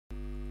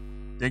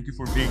Thank you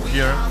for being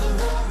here.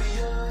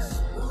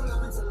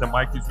 The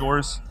mic is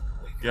yours.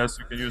 Yes,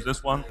 you can use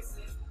this one.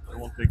 I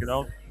won't take it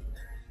out.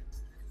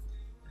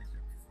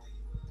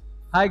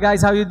 Hi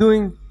guys, how you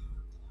doing?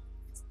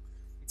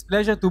 It's a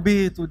pleasure to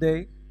be here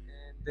today,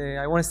 and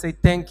I want to say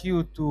thank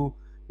you to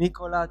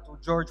Nicola, to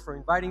George for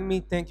inviting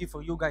me. Thank you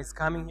for you guys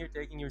coming here,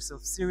 taking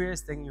yourself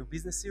serious, taking your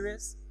business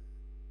serious.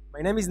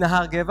 My name is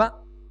Nahar Geva.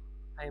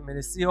 I am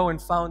the CEO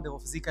and founder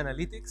of Zik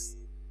Analytics.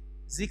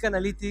 Zik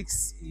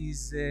Analytics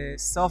is a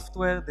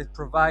software that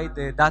provides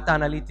data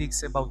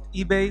analytics about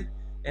eBay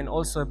and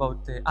also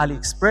about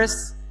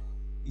AliExpress.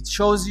 It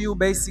shows you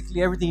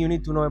basically everything you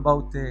need to know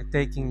about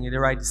taking the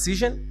right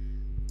decision.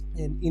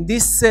 And in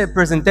this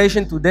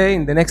presentation today,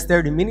 in the next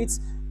 30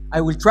 minutes,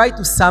 I will try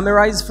to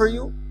summarize for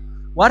you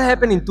what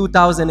happened in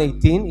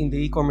 2018 in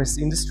the e-commerce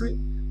industry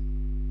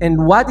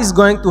and what is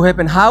going to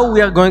happen, how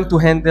we are going to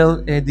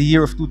handle the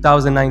year of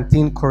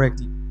 2019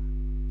 correctly.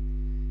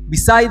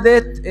 Besides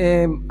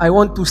that, I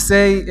want to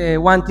say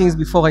one thing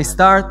before I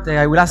start.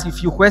 I will ask you a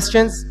few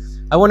questions.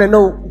 I want to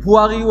know who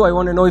are you. I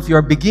want to know if you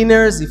are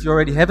beginners, if you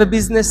already have a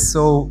business.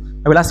 So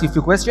I will ask you a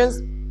few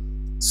questions.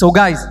 So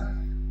guys,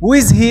 who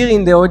is here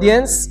in the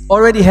audience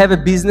already have a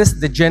business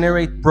that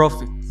generate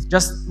profit?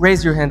 Just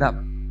raise your hand up.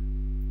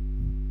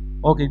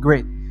 Okay,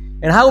 great.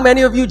 And how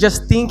many of you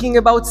just thinking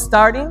about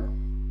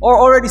starting or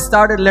already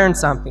started, learn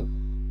something?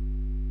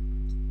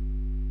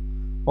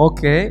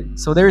 Okay,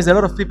 so there is a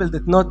lot of people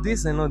that know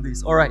this and know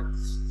this. All right.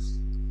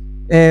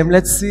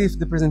 Let's see if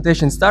the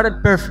presentation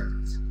started.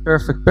 Perfect,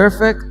 perfect,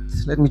 perfect.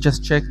 Let me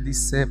just check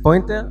this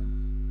pointer.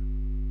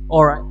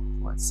 All right,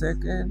 1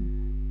 second.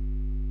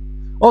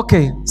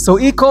 Okay, so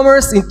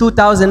e-commerce in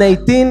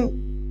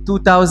 2018,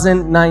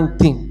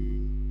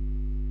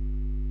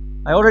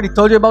 2019. I already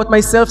told you about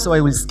myself, so I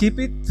will skip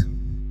it.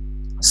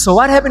 So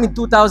what happened in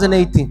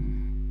 2018?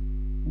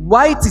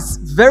 Why it is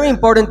very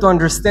important to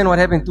understand what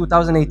happened in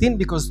 2018?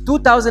 Because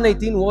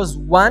 2018 was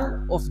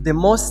one of the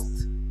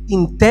most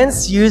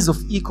intense years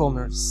of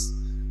e-commerce.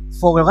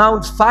 For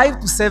around 5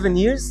 to 7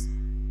 years,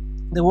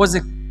 there was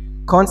a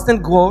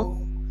constant growth.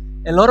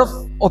 A lot of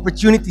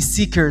opportunity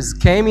seekers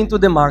came into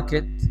the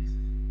market.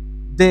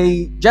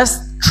 They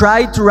just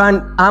tried to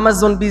run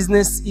Amazon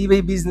business,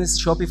 eBay business,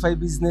 Shopify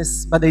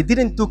business, but they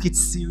didn't took it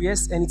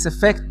serious, and it's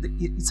affect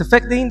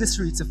the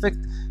industry, it's affect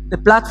the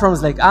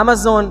platforms like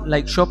Amazon,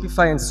 like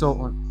Shopify, and so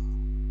on.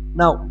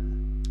 Now,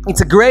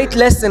 it's a great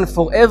lesson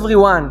for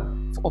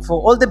everyone,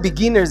 for all the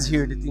beginners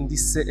here that in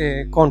this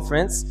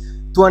conference,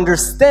 to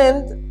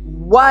understand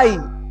why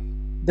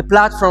the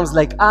platforms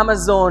like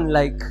Amazon,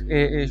 like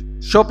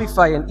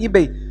Shopify and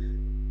eBay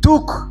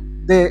took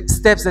the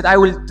steps that I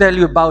will tell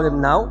you about them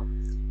now,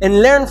 and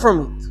learn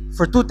from it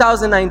for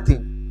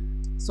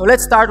 2019. So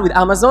let's start with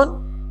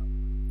Amazon.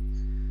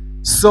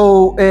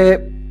 So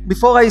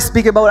before I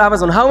speak about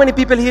Amazon, how many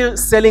people here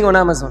selling on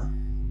Amazon?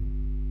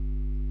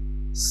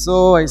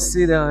 So I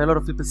see there are a lot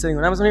of people selling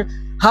on Amazon here.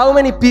 How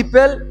many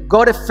people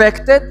got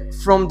affected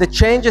from the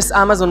changes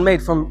Amazon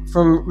made, from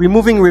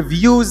removing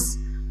reviews,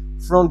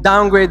 from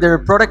downgrade their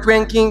product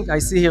ranking? I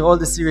see here all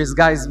the serious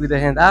guys with their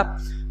hand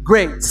up.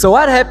 Great. So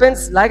what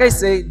happens, like I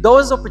say,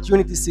 those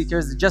opportunity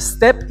seekers that just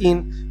step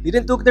in,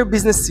 didn't took their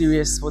business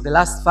serious for the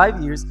last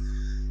 5 years,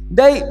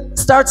 they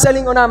start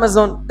selling on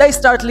Amazon. They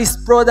start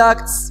list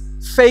products,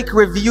 fake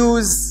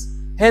reviews,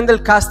 handle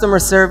customer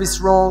service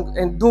wrong,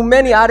 and do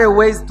many other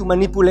ways to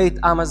manipulate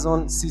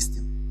Amazon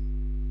system.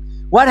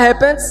 What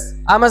happens?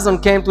 Amazon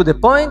came to the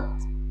point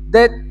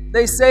that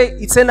they say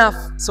it's enough.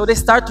 So they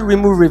start to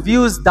remove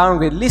reviews,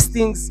 downgrade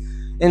listings,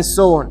 and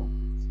so on.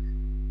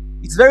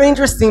 It's very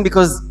interesting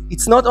because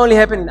it's not only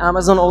happening in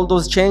Amazon, all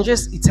those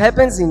changes, it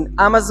happens in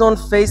Amazon,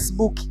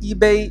 Facebook,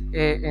 eBay,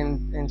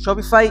 and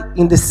Shopify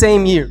in the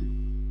same year.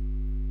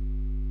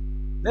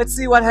 Let's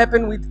see what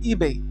happened with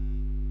eBay.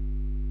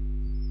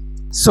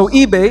 So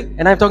eBay,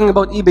 and I'm talking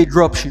about eBay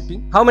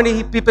dropshipping. How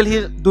many people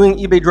here doing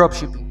eBay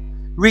dropshipping?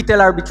 Retail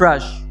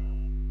arbitrage.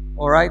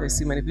 All right, I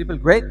see many people,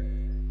 great.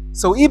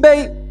 So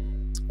eBay,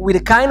 with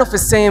a kind of the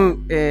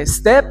same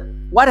step,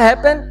 what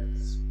happened?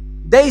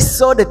 They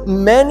saw that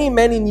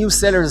many new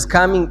sellers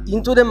coming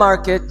into the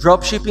market,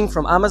 dropshipping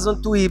from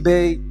Amazon to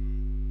eBay.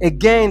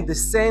 Again, the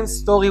same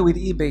story with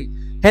eBay.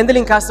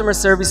 Handling customer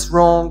service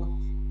wrong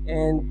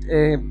and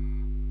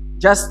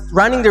just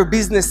running their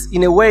business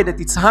in a way that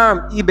it's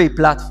harmed eBay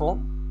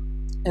platform.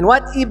 And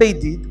what eBay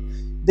did,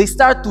 they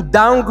start to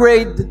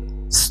downgrade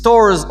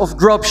stores of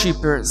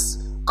dropshippers,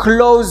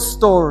 close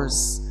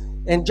stores,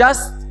 and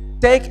just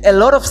take a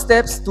lot of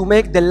steps to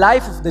make the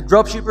life of the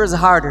dropshippers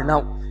harder.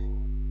 Now,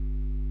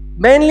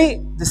 mainly,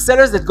 the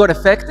sellers that got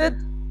affected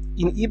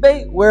in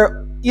eBay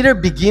were either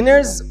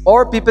beginners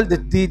or people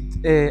that did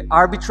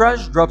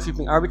arbitrage,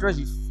 dropshipping arbitrage.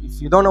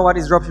 If you don't know what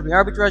is dropshipping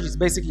arbitrage, it's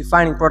basically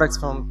finding products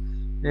from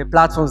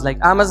platforms like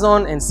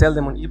Amazon and sell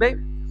them on eBay.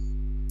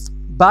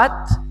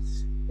 But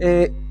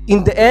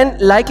in the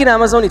end, like in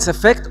Amazon, it's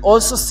affect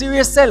also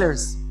serious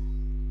sellers.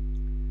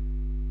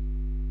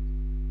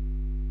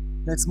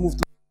 Let's move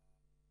to.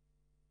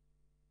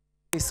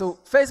 So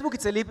Facebook,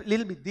 it's a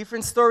little bit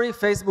different story.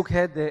 Facebook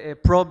had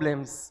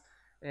problems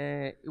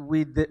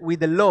with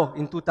the law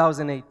in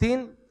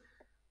 2018,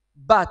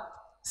 but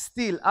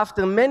still,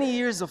 after many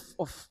years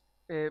of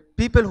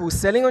people who are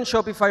selling on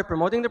Shopify,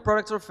 promoting the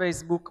products on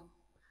Facebook,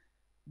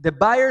 the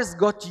buyers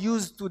got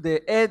used to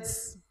the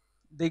ads,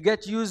 they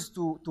get used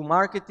to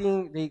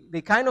marketing,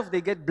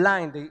 they get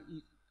blind.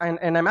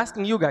 And I'm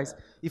asking you guys,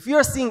 if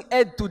you're seeing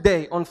ad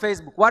today on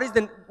Facebook,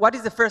 what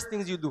is the first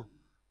things you do?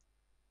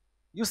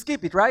 You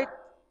skip it, right?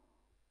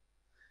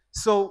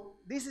 So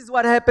this is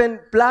what happened,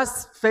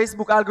 plus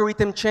Facebook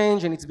algorithm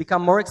change and it's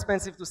become more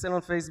expensive to sell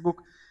on Facebook.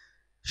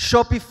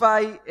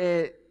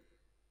 Shopify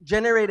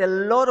generate a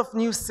lot of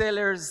new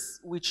sellers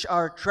which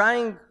are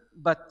trying,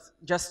 but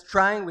just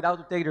trying without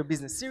to take their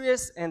business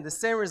serious, and the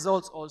same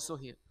results also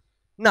here.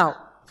 Now,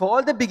 for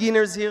all the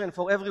beginners here and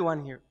for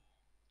everyone here,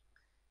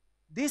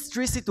 these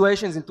three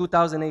situations in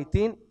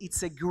 2018,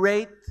 it's a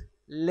great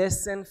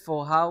lesson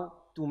for how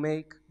to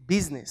make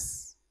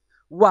business.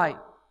 Why?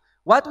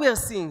 What we are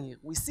seeing here,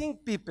 we're seeing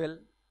people,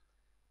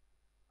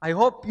 I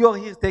hope you are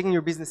here taking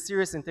your business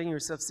serious and taking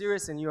yourself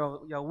serious and you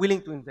are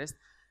willing to invest.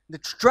 They're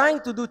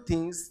trying to do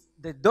things,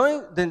 they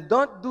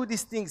don't do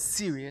these things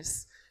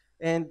serious,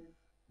 and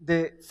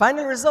the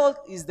final result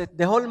is that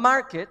the whole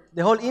market,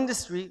 the whole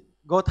industry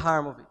got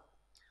harm of it.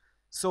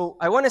 So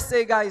I want to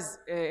say, guys,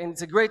 and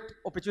it's a great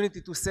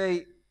opportunity to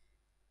say,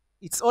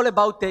 it's all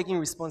about taking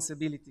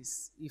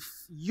responsibilities.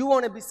 If you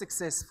want to be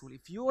successful,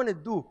 if you want to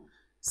do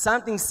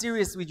something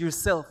serious with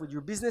yourself, with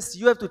your business,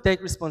 you have to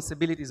take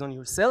responsibilities on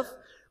yourself,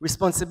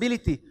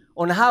 responsibility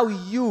on how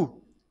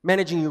you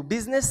managing your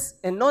business,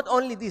 and not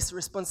only this,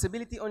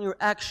 responsibility on your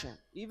action.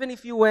 Even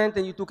if you went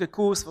and you took a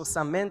course for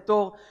some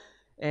mentor,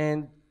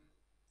 and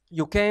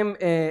you came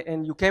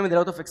with a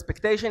lot of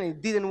expectation and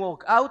it didn't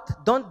work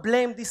out, don't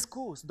blame this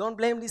course, don't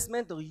blame this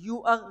mentor.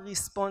 You are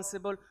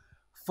responsible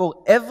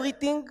for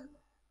everything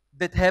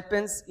that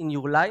happens in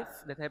your life,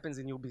 that happens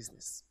in your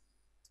business.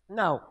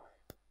 Now,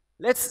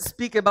 let's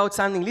speak about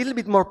something a little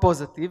bit more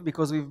positive,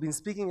 because we've been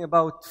speaking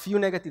about few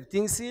negative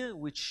things here,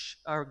 which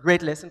are a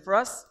great lesson for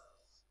us.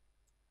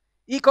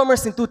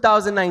 E-commerce in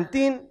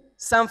 2019,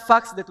 some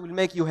facts that will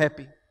make you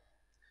happy.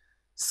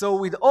 So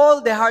with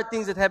all the hard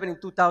things that happened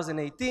in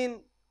 2018,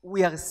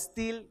 we are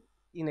still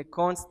in a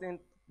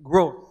constant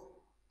growth.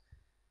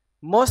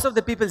 Most of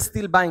the people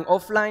still buying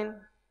offline.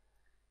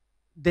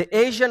 The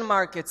Asian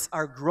markets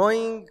are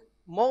growing.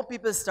 More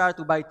people start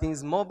to buy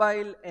things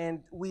mobile,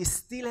 and we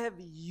still have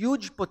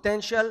huge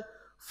potential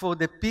for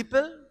the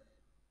people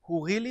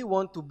who really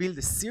want to build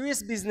a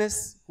serious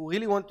business, who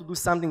really want to do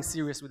something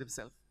serious with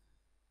themselves.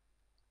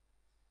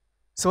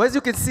 So as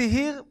you can see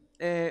here,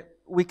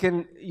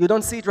 you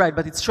don't see it right,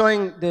 but it's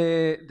showing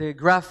the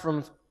graph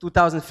from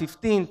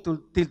 2015 till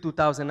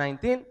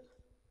 2019.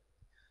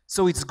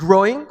 So it's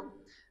growing,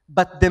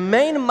 but the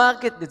main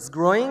market that's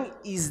growing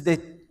is the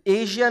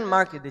Asian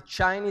market, the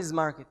Chinese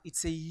market.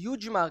 It's a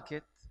huge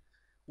market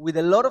with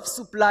a lot of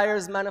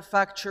suppliers,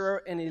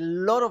 manufacturers, and a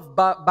lot of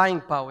buying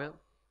power.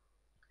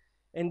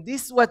 And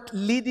this is what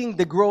leading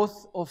the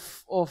growth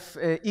of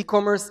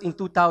e-commerce in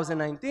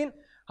 2019.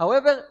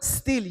 However,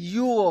 still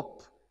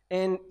Europe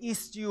and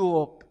East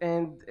Europe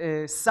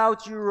and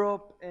South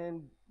Europe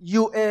and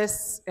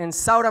US and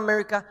South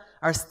America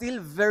are still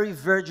very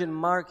virgin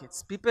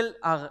markets. People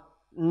are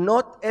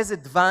not as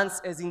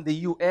advanced as in the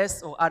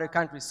US or other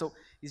countries. So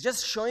it's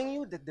just showing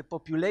you that the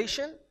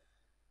population,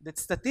 that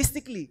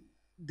statistically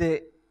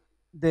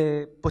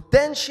the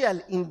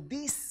potential in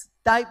this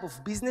type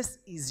of business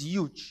is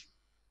huge.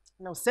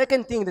 Now,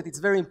 second thing that is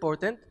very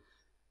important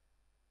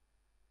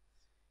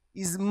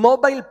is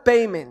mobile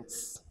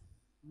payments.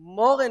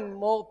 More and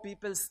more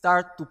people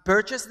start to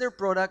purchase their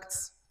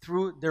products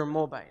through their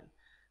mobile.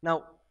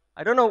 Now,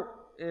 I don't know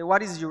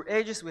what is your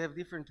ages. We have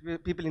different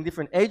people in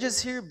different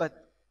ages here, but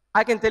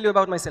I can tell you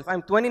about myself.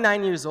 I'm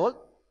 29 years old,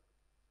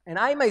 and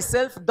I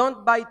myself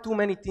don't buy too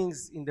many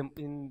things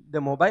in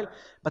the mobile.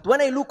 But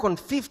when I look on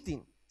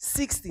 15,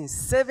 16,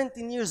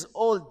 17 years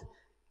old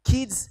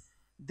kids,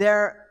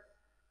 they're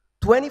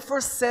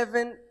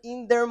 24/7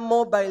 in their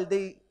mobile.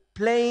 They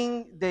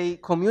playing, they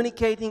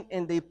communicating,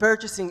 and they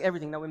purchasing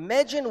everything. Now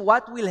imagine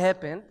what will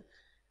happen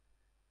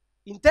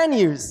in 10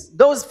 years.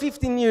 Those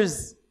 15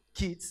 years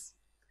kids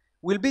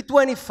will be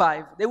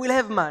 25. They will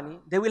have money.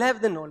 They will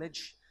have the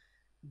knowledge.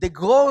 The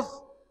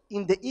growth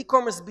in the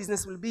e-commerce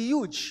business will be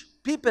huge.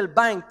 People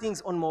buying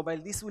things on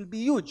mobile, this will be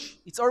huge.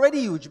 It's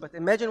already huge, but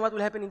imagine what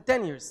will happen in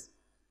 10 years.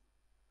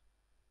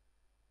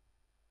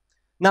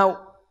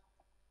 Now,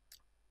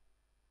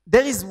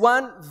 there is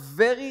one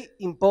very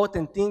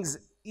important thing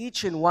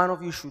each and one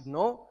of you should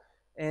know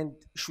and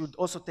should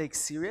also take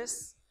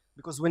serious,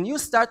 because when you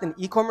start an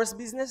e-commerce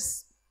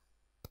business,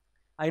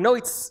 I know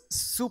it's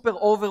super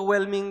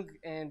overwhelming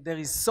and there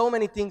is so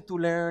many things to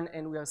learn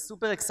and we are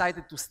super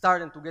excited to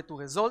start and to get to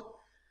result,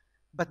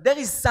 but there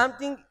is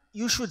something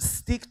you should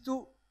stick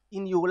to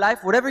in your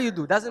life, whatever you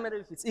do. Doesn't matter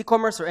if it's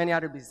e-commerce or any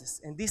other business,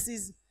 and this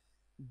is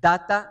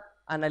data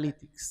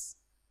analytics.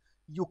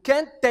 You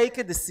can't take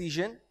a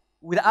decision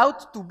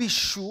without to be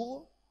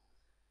sure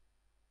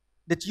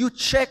that you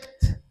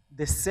checked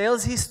the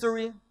sales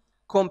history,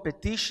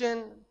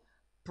 competition,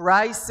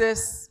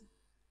 prices,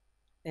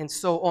 and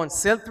so on,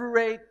 sell-through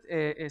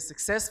rate,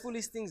 successful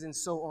listings, and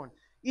so on.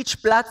 Each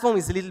platform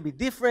is a little bit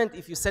different.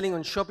 If you're selling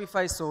on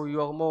Shopify, so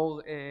you are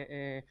more,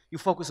 you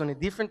focus on a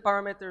different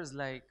parameters,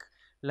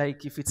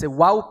 like if it's a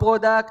wow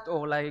product,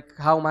 or like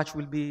how much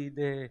will be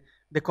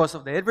the cost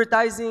of the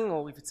advertising,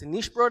 or if it's a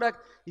niche product.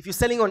 If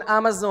you're selling on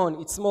Amazon,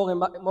 it's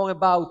more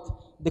about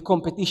the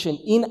competition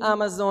in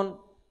Amazon.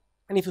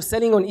 And if you're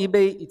selling on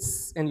eBay,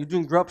 and you're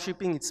doing drop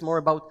shipping, it's more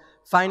about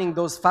finding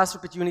those fast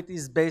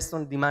opportunities based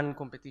on demand and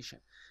competition.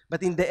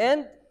 But in the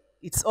end,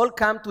 it's all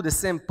come to the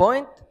same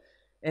point,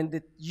 and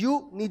that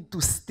you need to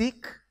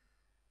stick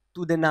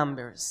to the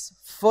numbers.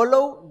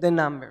 Follow the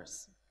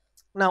numbers.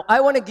 Now,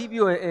 I want to give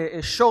you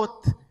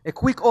a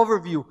quick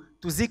overview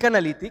to Zik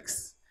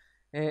Analytics.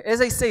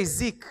 As I say,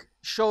 Zik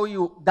show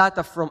you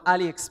data from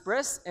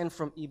AliExpress and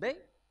from eBay.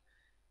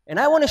 And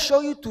I want to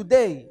show you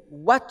today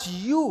what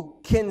you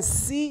can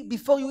see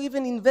before you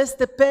even invest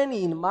a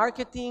penny in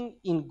marketing,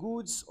 in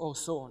goods, or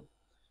so on.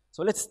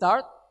 So let's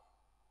start.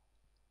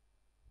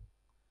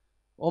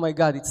 Oh my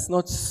God, it's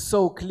not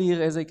so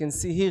clear as I can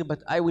see here,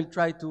 but I will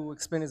try to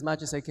explain as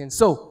much as I can.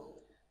 So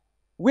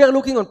we are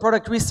looking on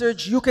product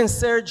research. You can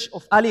search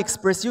of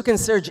AliExpress. You can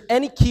search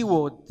any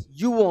keyword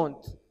you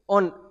want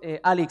on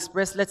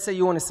AliExpress. Let's say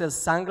you want to sell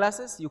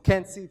sunglasses. You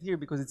can't see it here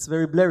because it's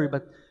very blurry,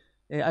 but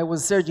I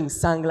was searching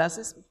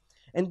sunglasses.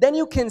 And then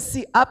you can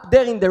see up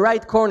there in the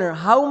right corner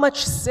how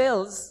much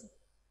sales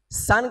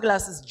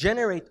sunglasses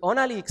generate on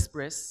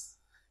AliExpress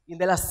in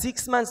the last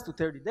 6 months to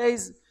 30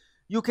 days.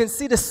 You can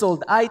see the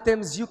sold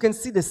items. You can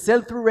see the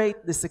sell-through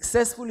rate, the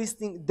successful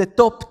listing, the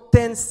top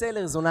 10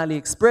 sellers on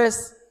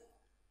AliExpress,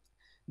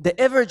 the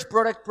average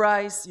product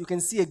price. You can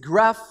see a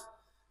graph.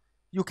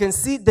 You can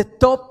see the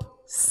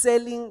top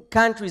selling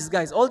countries,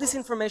 guys. All this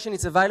information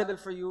is available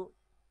for you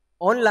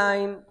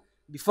online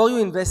before you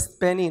invest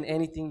penny in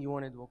anything you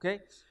want to do,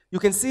 okay? You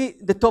can see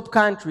the top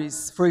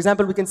countries. For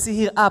example, we can see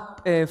here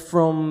up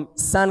from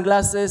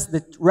sunglasses,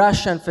 the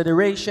Russian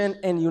Federation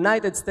and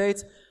United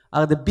States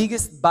are the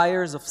biggest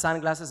buyers of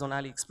sunglasses on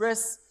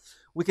AliExpress.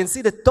 We can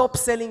see the top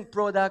selling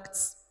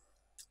products.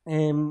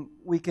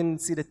 We can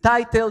see the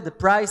title, the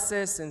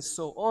prices, and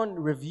so on,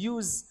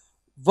 reviews,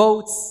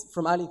 votes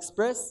from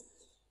AliExpress.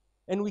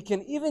 And we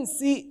can even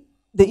see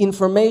the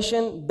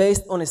information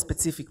based on a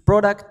specific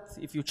product.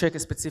 If you check a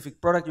specific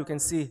product, you can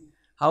see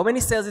how many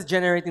sales it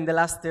generates in the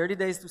last 30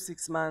 days to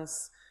 6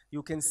 months.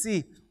 You can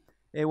see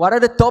what are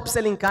the top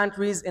selling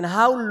countries and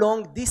how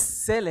long this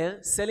seller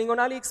is selling on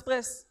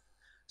AliExpress.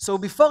 So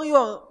before you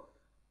are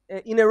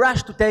in a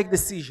rush to take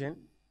decision,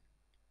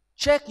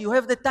 check, you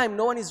have the time,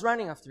 no one is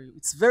running after you.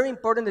 It's very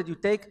important that you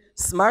take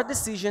smart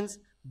decisions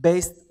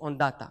based on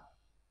data.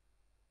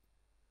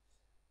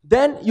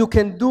 Then you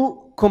can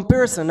do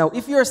comparison. Now,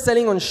 if you are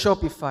selling on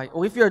Shopify,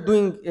 or if you are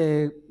doing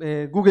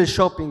Google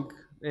Shopping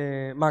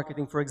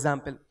marketing, for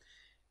example,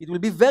 it will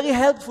be very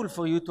helpful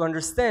for you to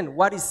understand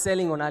what is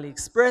selling on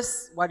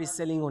AliExpress, what is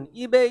selling on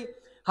eBay,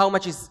 how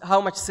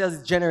much sales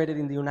is generated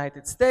in the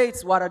United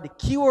States, what are the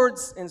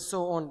keywords, and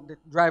so on, that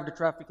drive the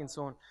traffic, and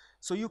so on.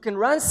 So you can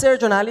run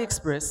search on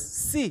AliExpress,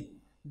 see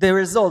the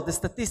result, the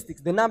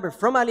statistics, the number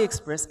from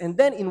AliExpress, and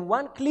then in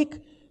one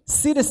click,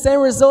 see the same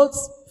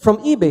results from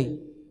eBay,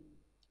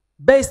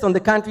 based on the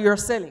country you're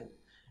selling.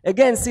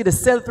 Again, see the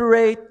sell-through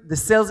rate, the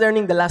sales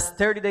earning the last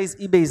 30 days.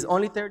 eBay is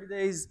only 30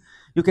 days.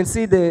 You can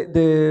see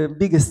the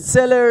biggest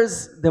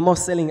sellers, the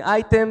most selling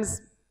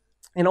items,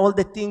 and all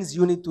the things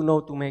you need to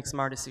know to make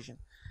smart decisions.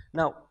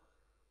 Now,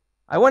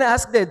 I want to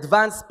ask the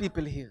advanced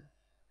people here.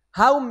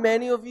 How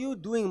many of you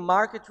doing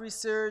market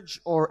research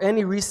or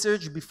any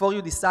research before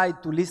you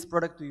decide to list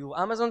product to your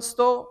Amazon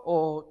store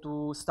or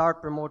to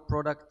start promote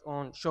product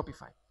on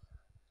Shopify?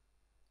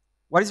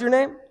 What is your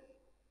name?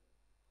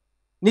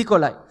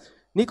 Nikolai.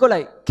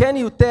 Nikolai, can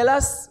you tell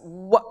us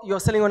what you're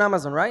selling on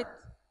Amazon, right?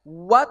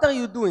 What are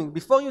you doing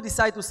before you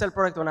decide to sell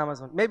product on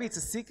Amazon? Maybe it's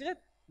a secret,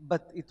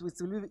 but it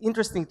will be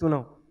interesting to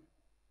know.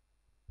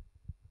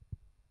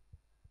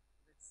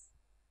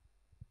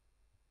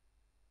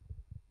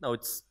 No,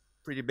 it's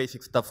pretty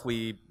basic stuff.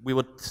 We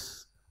would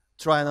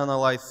try and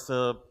analyze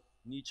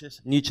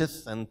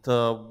niches and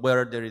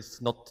where there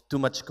is not too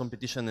much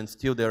competition and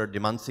still there are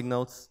demand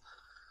signals.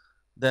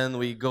 Then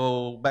we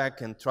go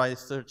back and try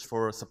search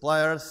for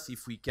suppliers.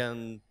 If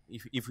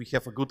we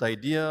have a good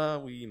idea,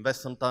 we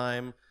invest some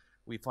time.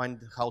 We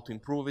find how to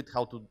improve it,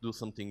 how to do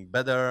something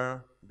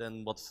better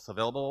than what's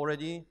available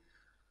already.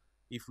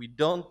 If we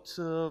don't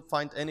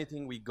find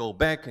anything, we go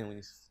back and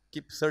we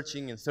keep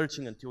searching and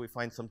searching until we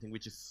find something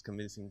which is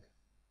convincing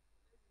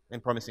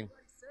and promising.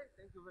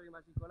 Thank you very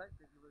much, Nikolai.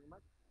 Thank you very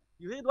much.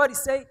 You heard what he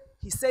said?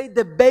 He said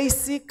the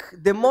basic,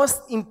 the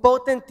most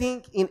important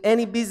thing in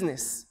any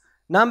business.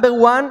 Number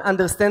one,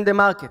 understand the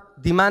market,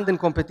 demand and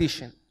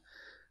competition.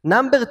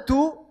 Number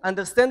two,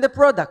 understand the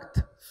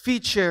product,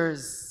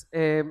 features,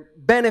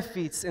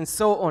 benefits, and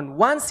so on.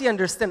 Once he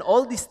understands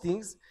all these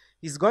things,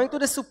 he's going to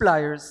the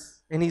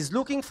suppliers and he's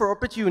looking for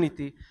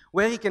opportunity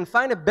where he can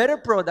find a better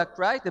product,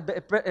 right?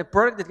 A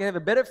product that can have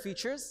a better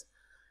features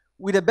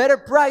with a better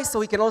price so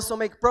he can also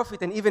make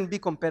profit and even be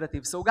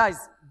competitive. So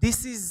guys,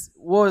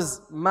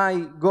 was my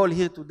goal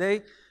here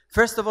today.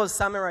 First of all,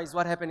 summarize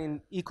what happened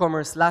in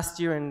e-commerce last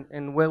year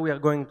and where we are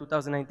going in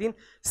 2019.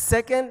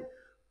 Second,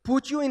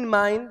 put you in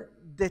mind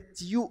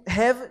that you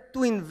have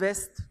to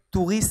invest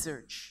to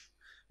research.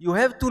 You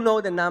have to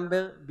know the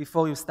number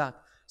before you start.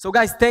 So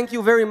guys, thank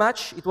you very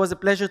much. It was a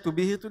pleasure to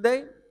be here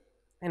today.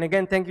 And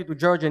again, thank you to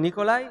George and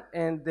Nikolai.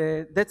 And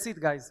that's it,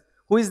 guys.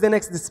 Who is the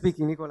next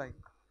speaking, Nikolai?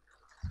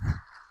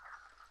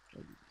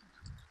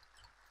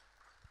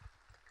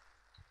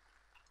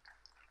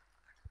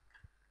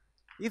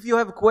 If you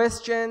have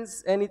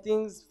questions,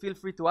 anything, feel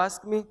free to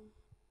ask me.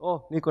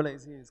 Oh, Nikolai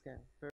is here.